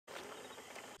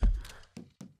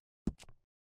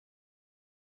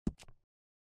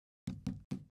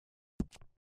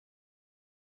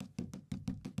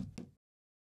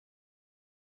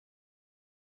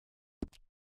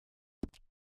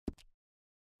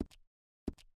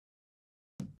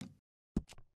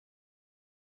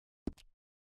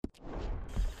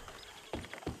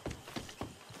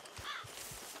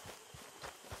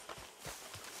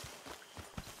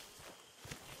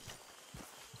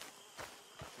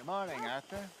Morning,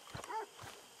 Arthur.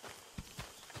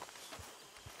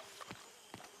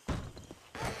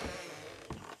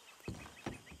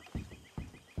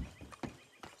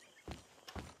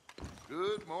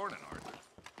 Good morning, Arthur.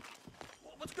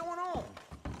 What's going on?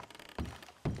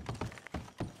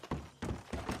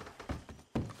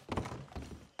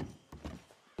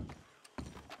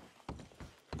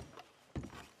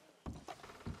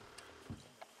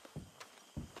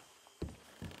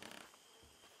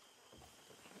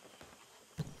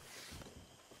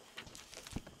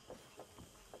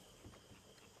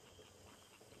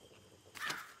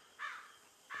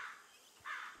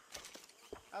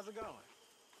 How's it going?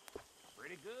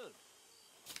 Pretty good.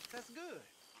 That's good.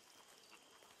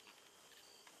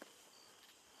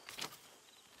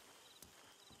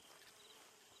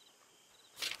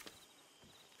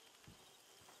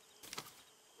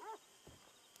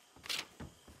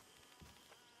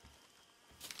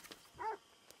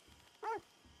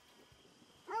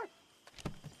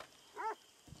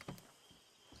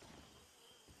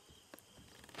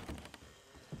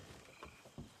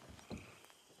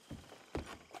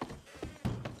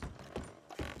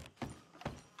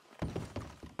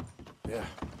 Yeah,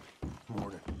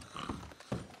 morning.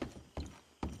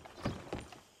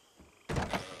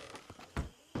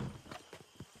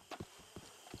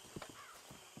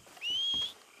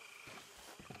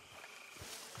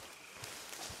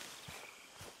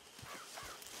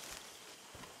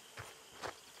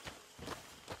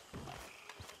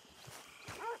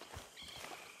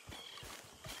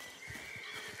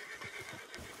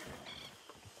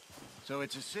 So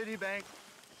it's a city bank,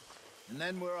 and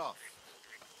then we're off.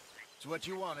 It's what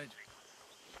you wanted.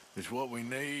 It's what we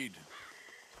need,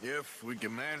 if we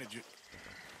can manage it.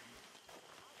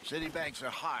 City banks are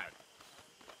hard,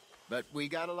 but we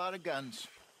got a lot of guns.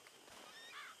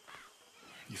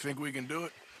 You think we can do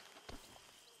it?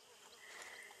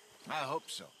 I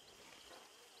hope so.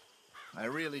 I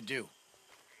really do.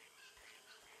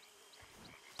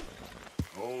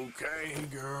 Okay,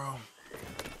 girl.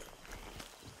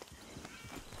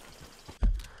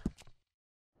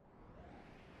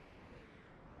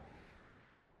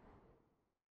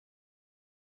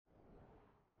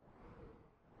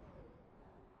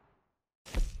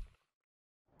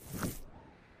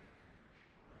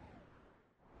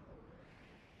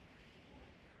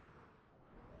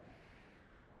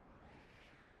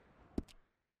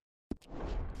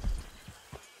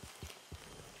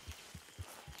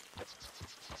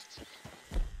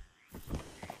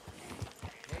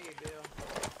 Hey, Bill.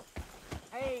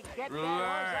 Hey, get Relax. that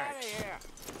horse out of here.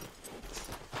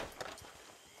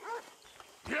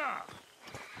 Yeah.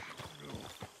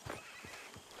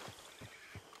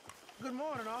 Good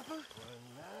morning, Arthur.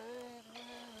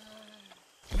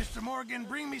 Mr. Morgan,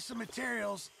 bring me some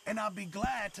materials, and I'll be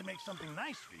glad to make something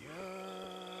nice for you.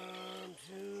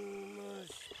 Too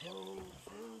much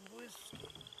potent whiskey.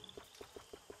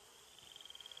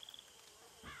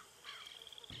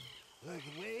 Like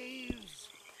waves,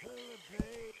 color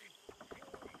paint.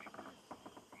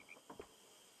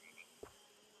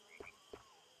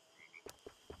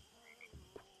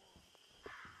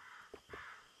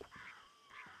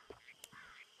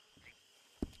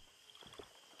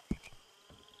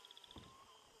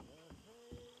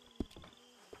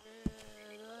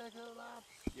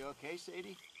 You okay,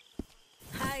 Sadie?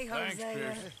 Hi, Thanks, Hosea.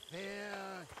 Pierce.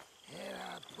 Yeah,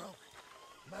 I broke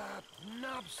my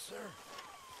knob, sir.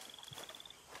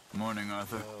 Morning,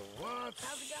 Arthur. What?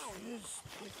 How's it going?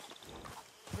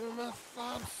 Where my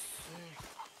thoughts?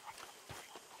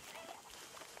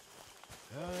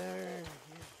 Oh, there.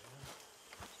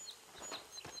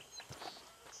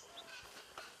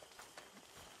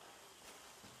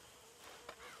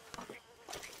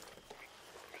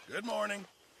 Good morning.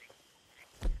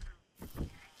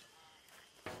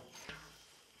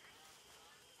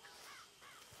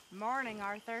 Morning,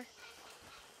 Arthur.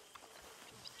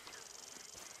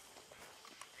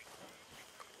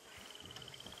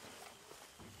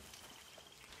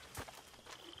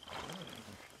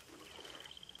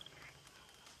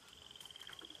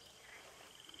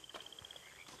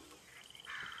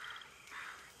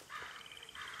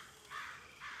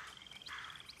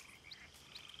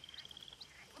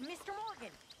 Mr.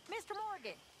 Morgan! Mr.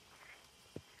 Morgan!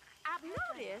 I've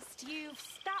noticed you've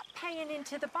stopped paying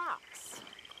into the box.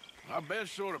 I've been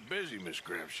sort of busy, Miss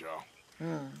Grimshaw.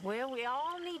 Well, we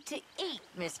all need to eat,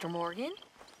 Mr. Morgan.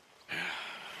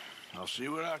 I'll see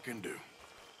what I can do.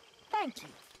 Thank you.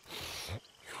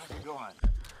 Go on.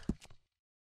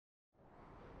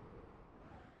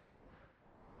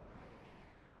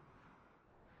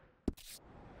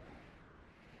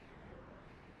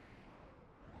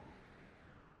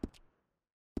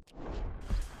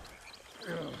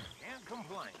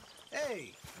 wine.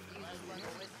 Hey!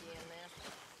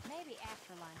 Maybe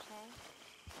after lunch,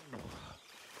 eh?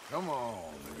 Come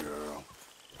on, girl.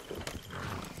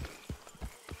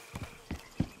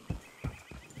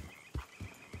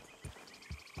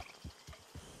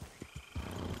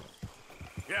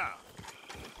 Yeah.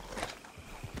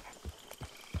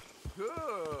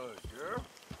 Good, girl.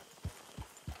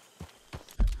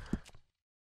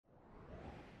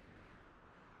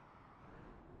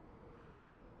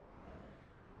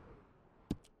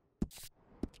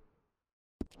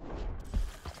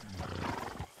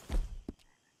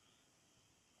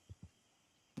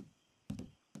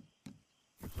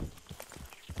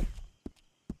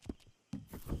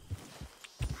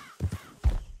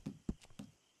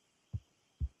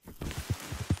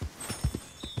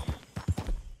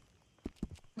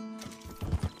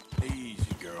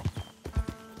 Easy, girl.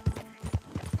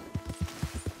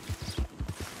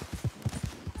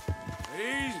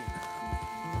 Easy.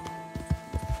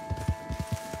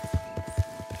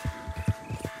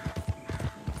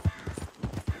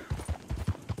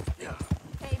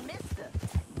 Hey, mister,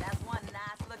 that's one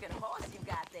nice-looking horse you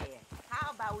got there.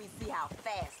 How about we see how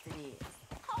fast it is?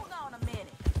 Hold on a minute.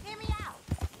 Hear me out.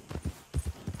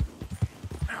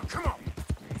 Now, come on.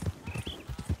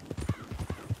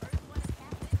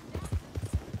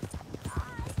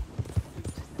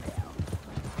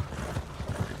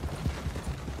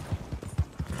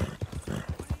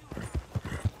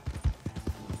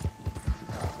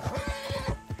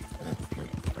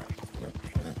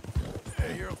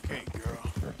 Hey, you're okay, girl.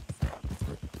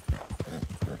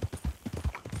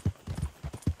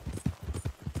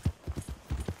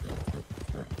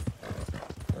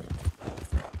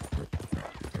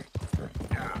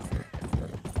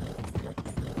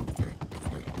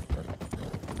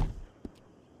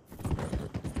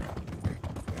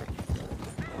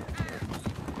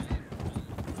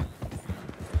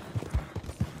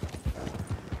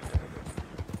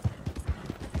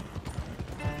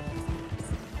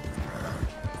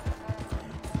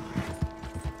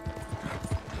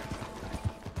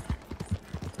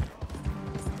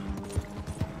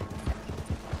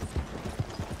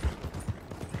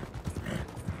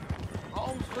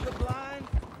 Homes for the blind?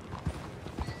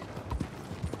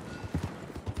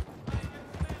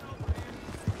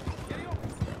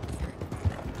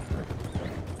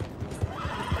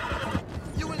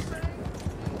 You insane?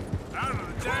 Out of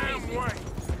the damn way.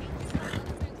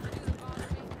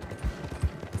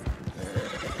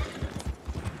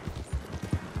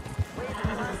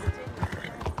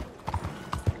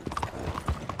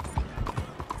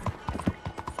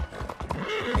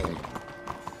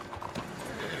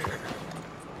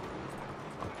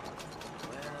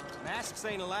 Masks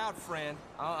ain't allowed, friend.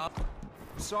 I'm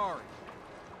sorry.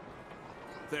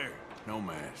 There, no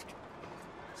mask.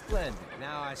 Splendid.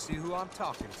 Now I see who I'm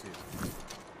talking to.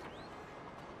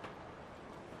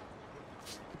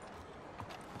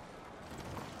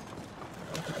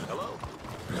 Hello?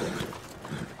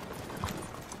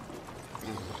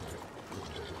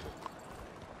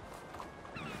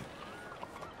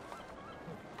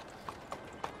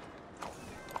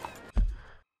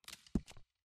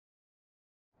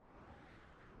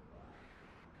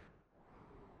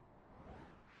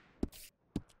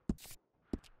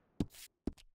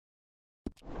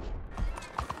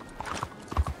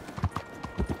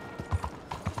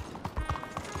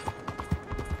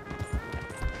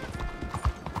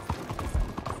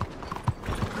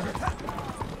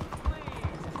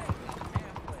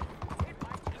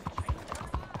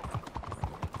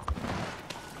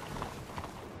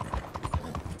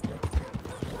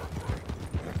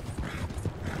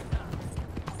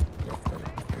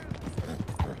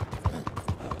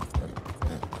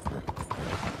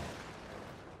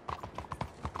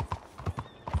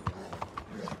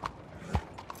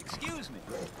 Excuse me.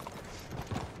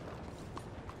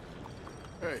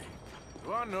 Hey,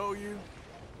 do I know you?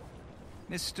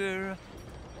 Mr.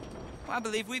 I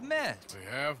believe we've met We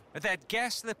have? at that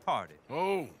ghastly party.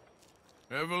 Oh,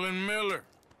 Evelyn Miller.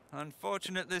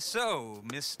 Unfortunately so,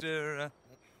 Mr.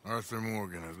 Arthur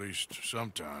Morgan, at least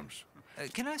sometimes.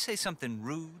 Can I say something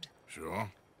rude?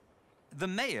 Sure. The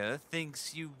mayor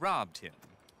thinks you robbed him.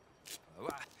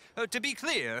 To be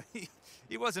clear,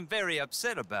 he wasn't very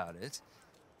upset about it.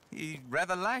 He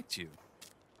rather liked you.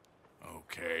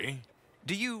 Okay.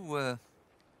 Do you, well,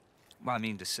 I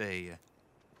mean to say,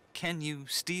 can you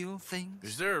steal things?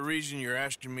 Is there a reason you're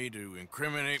asking me to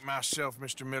incriminate myself,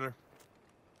 Mr. Miller?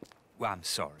 Well, I'm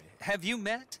sorry. Have you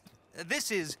met?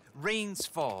 This is Rains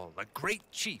Fall, a great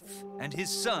chief, and his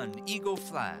son, Eagle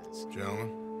Flies.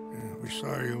 Gentlemen? Yeah, we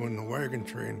saw you in the wagon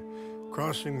train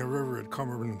crossing the river at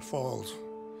Cumberland Falls.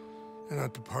 And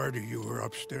at the party, you were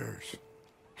upstairs.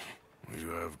 You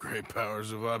have great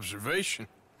powers of observation.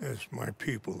 Yes, my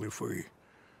people, if we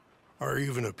are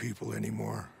even a people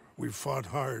anymore. We've fought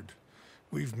hard.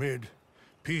 We've made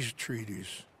peace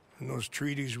treaties, and those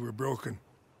treaties were broken.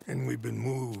 And we've been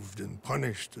moved and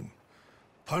punished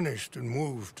and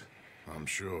moved. I'm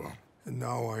sure. And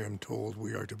now I am told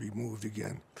we are to be moved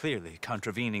again. Clearly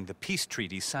contravening the peace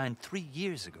treaty signed 3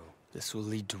 years ago. This will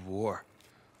lead to war.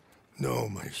 No,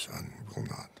 my son, will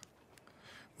not.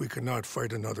 We cannot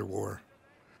fight another war.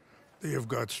 They have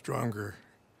got stronger,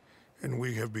 and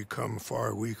we have become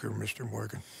far weaker, Mr.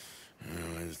 Morgan.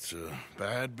 Well, it's a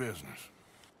bad business.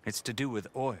 It's to do with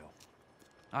oil.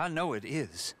 I know it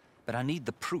is, but I need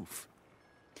the proof.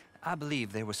 I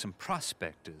believe there were some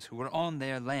prospectors who were on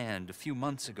their land a few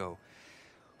months ago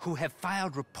who have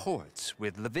filed reports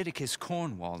with Leviticus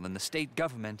Cornwall and the state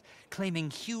government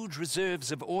claiming huge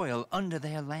reserves of oil under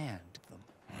their land.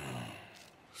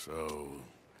 So,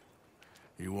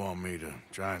 you want me to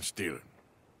try and steal it?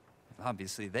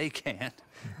 Obviously they can't.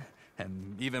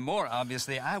 And even more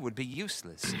obviously, I would be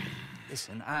useless.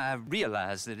 Listen, I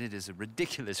realize that it is a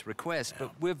ridiculous request,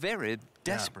 but we're very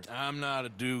desperate. Now, I'm not a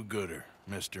do-gooder,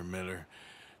 Mr. Miller.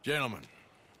 Gentlemen,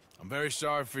 I'm very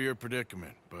sorry for your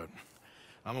predicament, but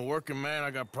I'm a working man. I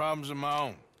got problems of my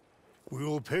own. We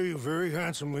will pay you very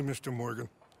handsomely, Mr. Morgan.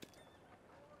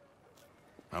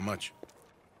 How much?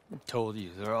 I told you,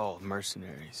 they're all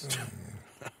mercenaries.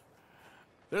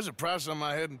 There's a price on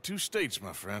my head in 2 states,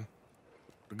 my friend.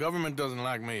 The government doesn't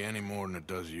like me any more than it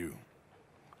does you.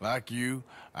 Like you,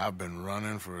 I've been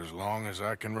running for as long as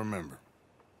I can remember.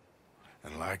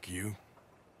 And like you,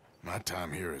 my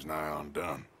time here is nigh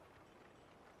undone.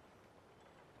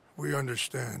 We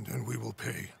understand, and we will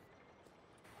pay.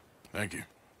 Thank you.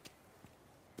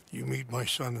 You meet my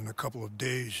son in a couple of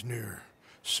days near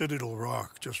Citadel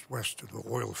Rock, just west of the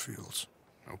oil fields.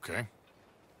 Okay.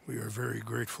 We are very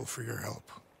grateful for your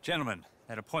help. Gentlemen,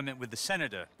 that appointment with the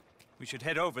senator. We should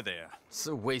head over there. It's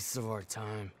a waste of our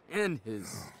time. And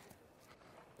his. Oh.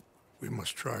 We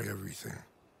must try everything.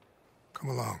 Come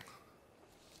along.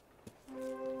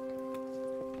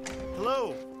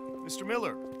 Hello, Mr.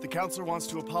 Miller. The counselor wants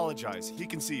to apologize. He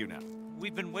can see you now.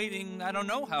 We've been waiting I don't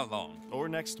know how long. Or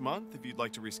next month, if you'd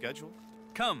like to reschedule.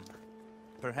 Come.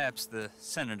 Perhaps the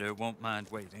senator won't mind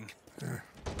waiting.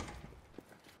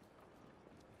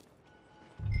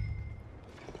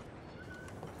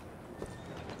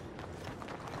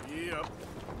 Yep.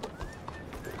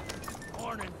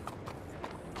 Morning.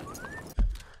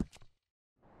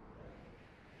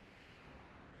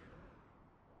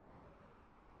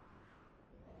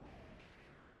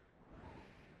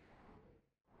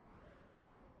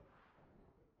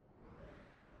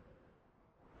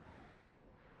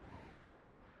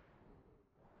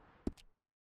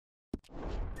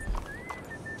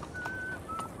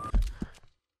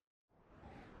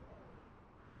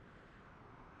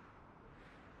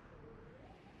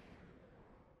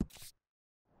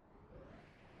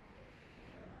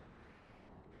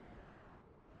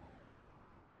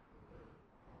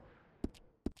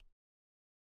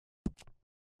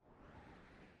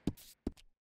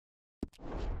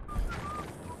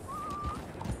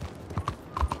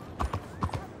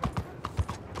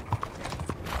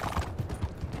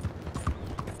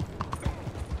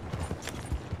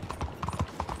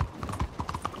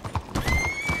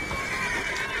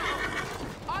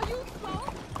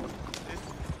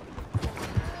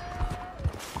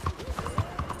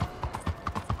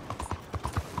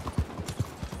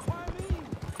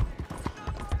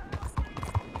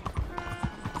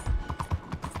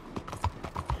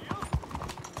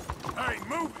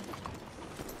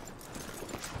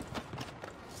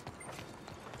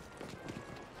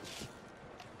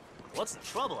 What's the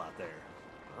trouble out there?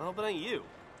 I hope it ain't you.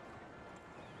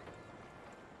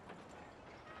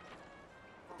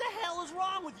 What the hell is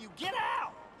wrong with you? Get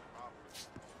out!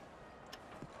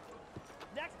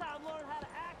 Next time, learn how to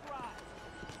act right.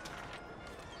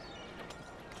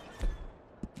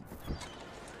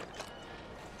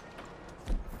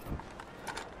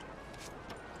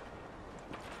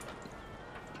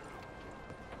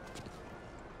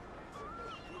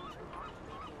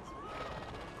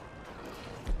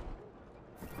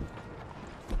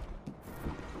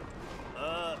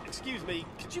 Excuse me,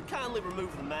 could you kindly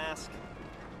remove the mask?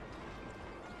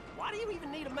 Why do you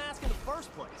even need a mask in the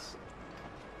first place?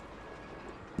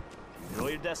 Enjoy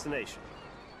your destination.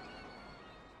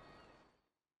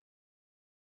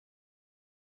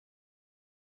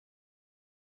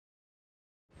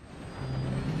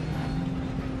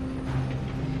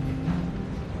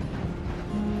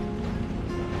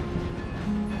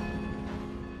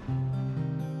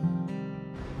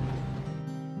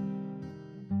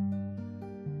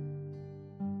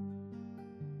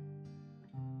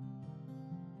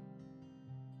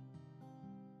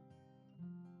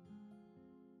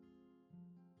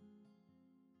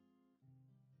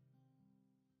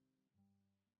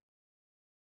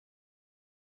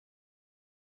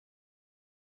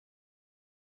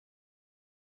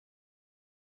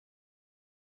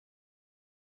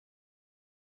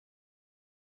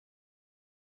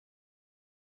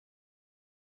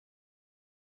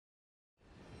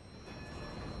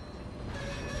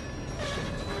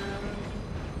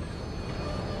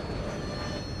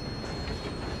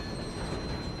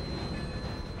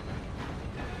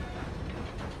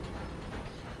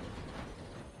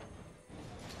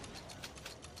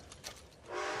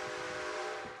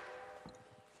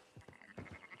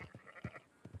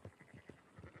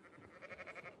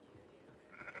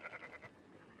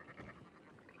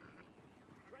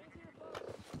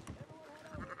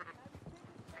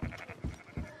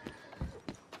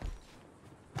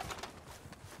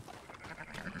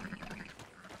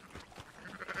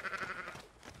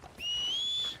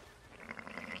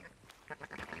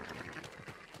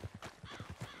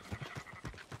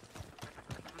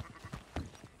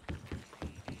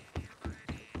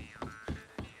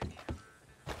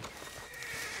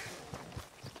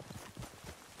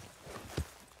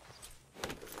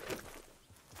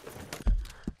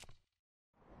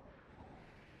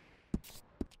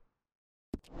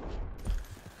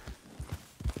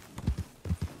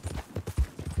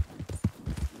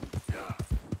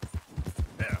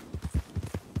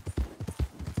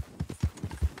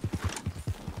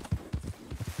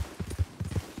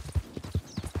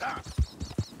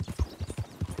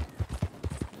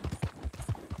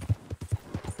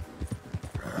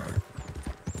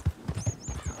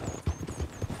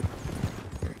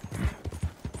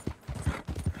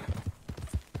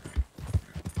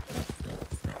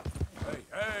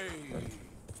 Hey!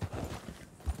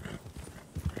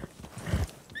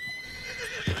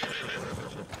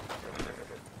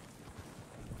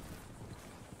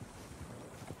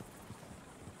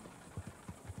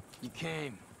 You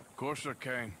came. Of course I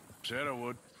came. Said I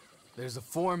would. There's a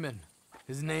foreman.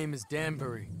 His name is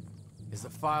Danbury. There's the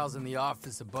files in the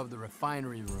office above the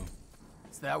refinery room.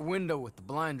 It's that window with the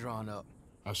blind drawn up.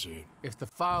 I see it. If the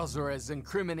files are as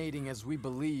incriminating as we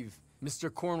believe,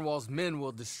 Mr. Cornwall's men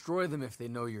will destroy them if they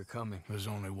know you're coming. There's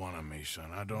only one of me,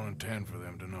 son. I don't intend for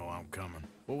them to know I'm coming.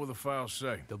 What will the files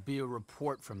say? There'll be a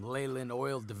report from Leyland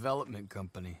Oil Development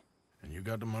Company. And you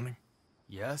got the money?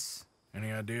 Yes?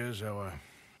 Any ideas how I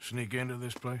sneak into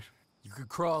this place? You could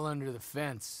crawl under the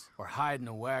fence or hide in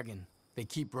a wagon. They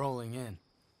keep rolling in.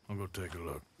 I'll go take a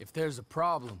look. If there's a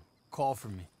problem, call for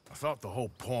me. I thought the whole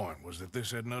point was that this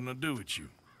had nothing to do with you.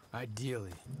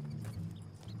 Ideally.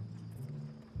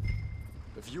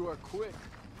 If you are quick,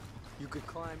 you could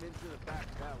climb into the back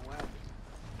of that wagon.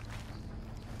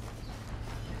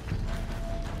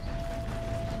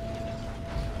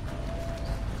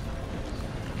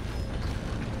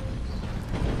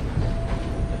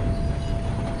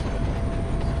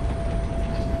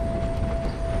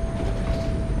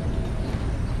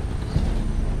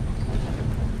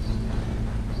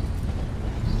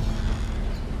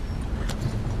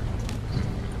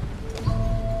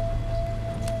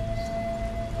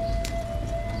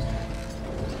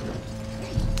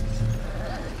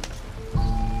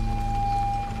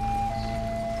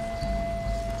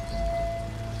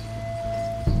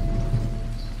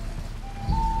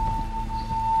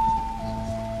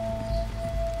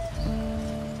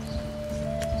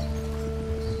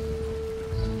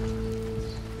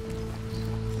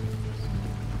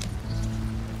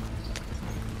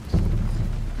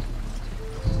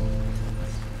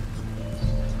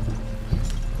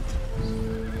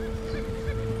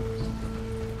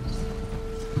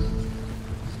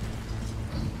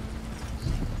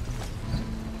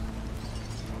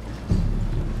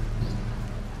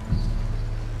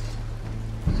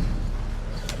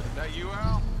 You,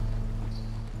 Al?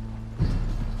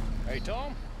 Hey,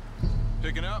 Tom?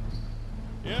 Picking up?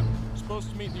 Yep. Supposed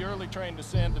to meet the early train to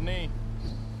Saint Denis.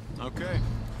 Okay.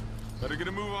 Better get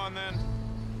a move on then.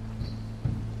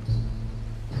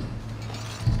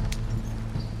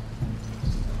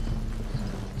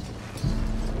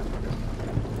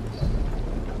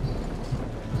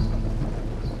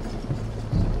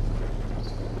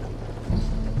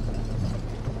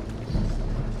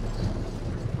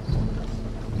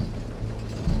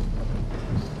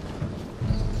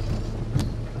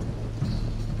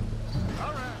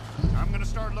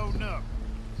 Start loading up.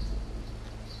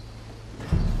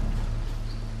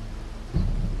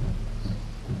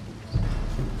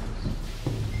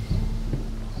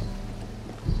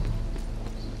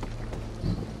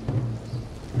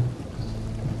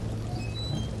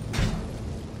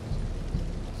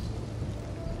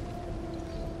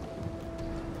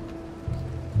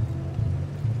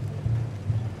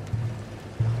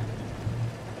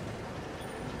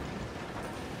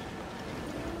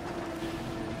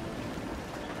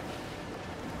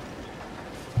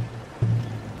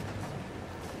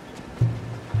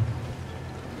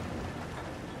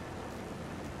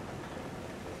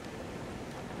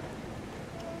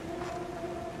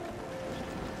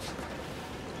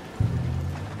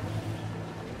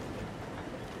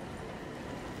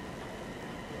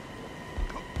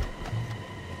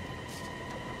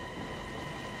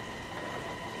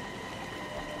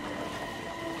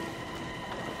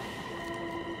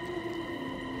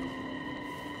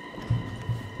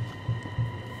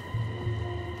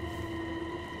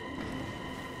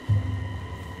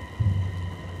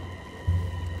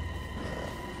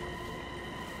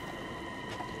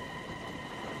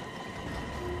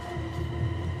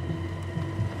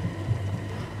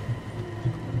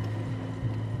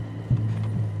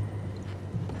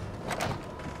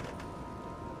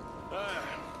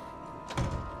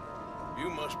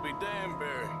 Must be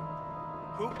Danbury.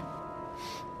 Who?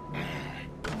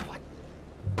 What?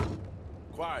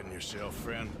 Quieten yourself,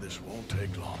 friend. This won't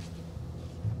take long.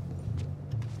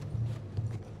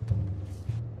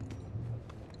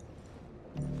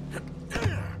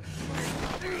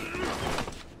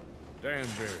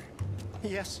 Danbury.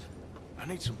 Yes? I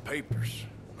need some papers,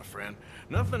 my friend.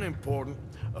 Nothing important.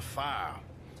 A file.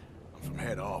 I'm from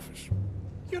head office.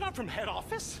 You're not from head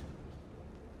office?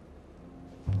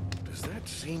 Does that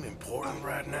seem important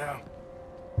right now?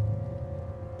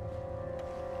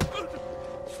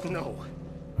 No.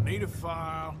 I need a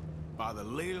file by the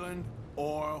Leyland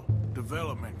Oil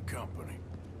Development Company.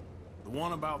 The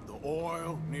one about the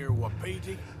oil near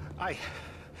Wapiti?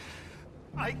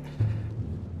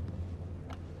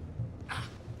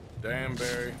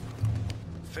 Danbury,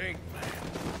 think, man.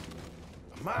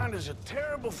 A mind is a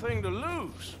terrible thing to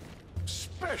lose,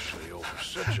 especially over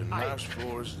such a nice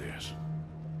floor as this.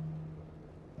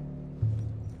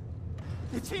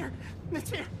 It's here!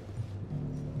 It's here!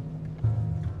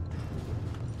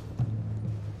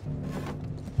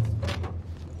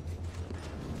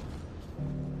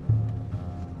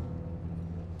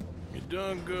 You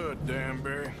done good,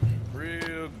 Danbury.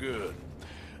 Real good.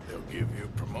 They'll give you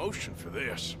a promotion for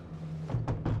this.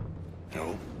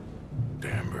 No,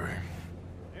 Danbury.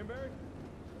 Danbury?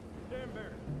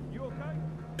 Danbury, you okay?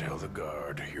 Tell the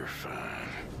guard you're fine.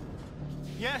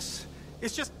 Yes,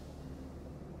 it's just...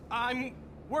 I'm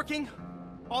working.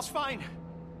 All's fine.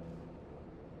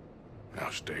 Now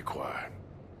stay quiet.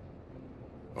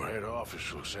 Or head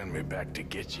office will send me back to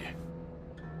get you.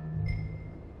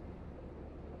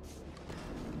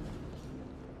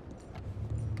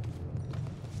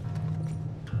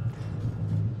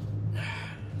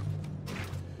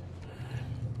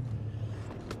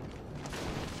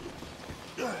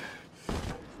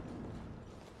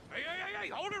 Hey,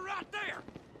 hold it right there!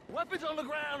 Weapons on the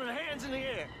ground and hands in the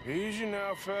air. Easy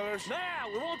now, fellas.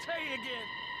 Now, we won't tell you again.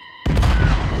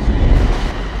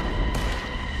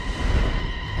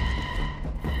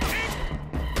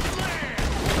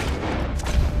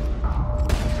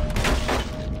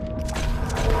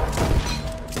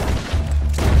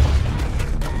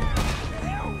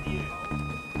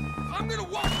 I'm gonna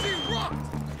watch you rock!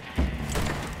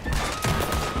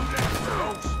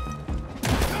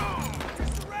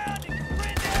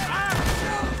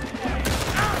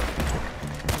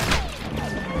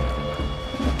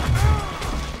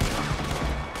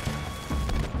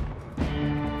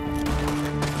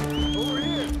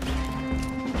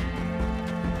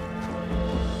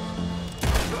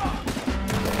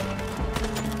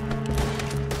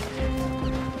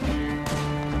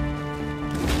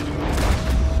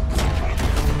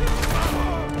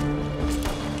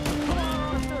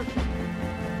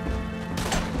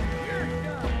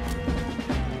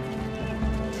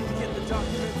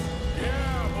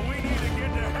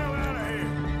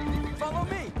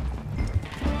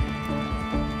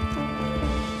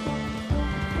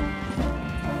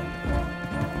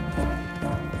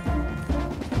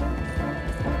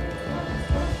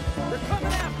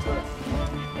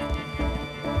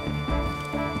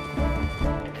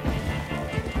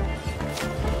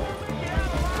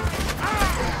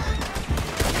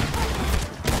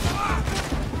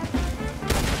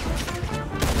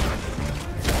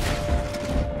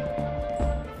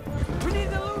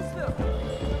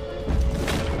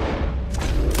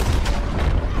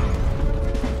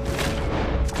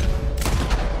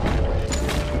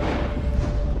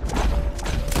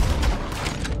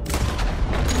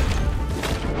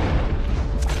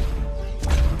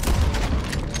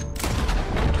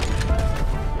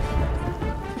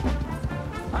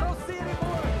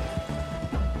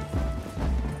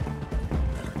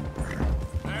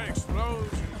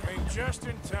 Just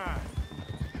in time.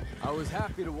 I was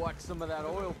happy to watch some of that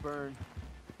oil burn.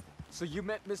 So you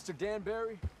met Mr.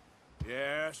 Danbury?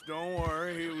 Yes, don't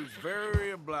worry. He was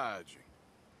very obliging.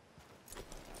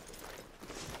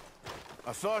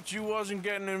 I thought you wasn't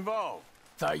getting involved.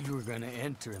 Thought you were gonna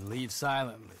enter and leave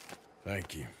silently.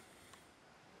 Thank you.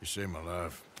 You saved my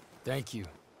life. Thank you.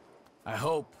 I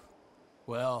hope...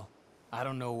 Well, I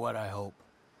don't know what I hope.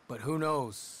 But who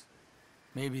knows?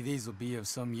 Maybe these will be of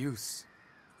some use.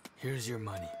 Here's your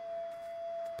money.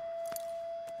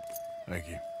 Thank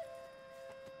you.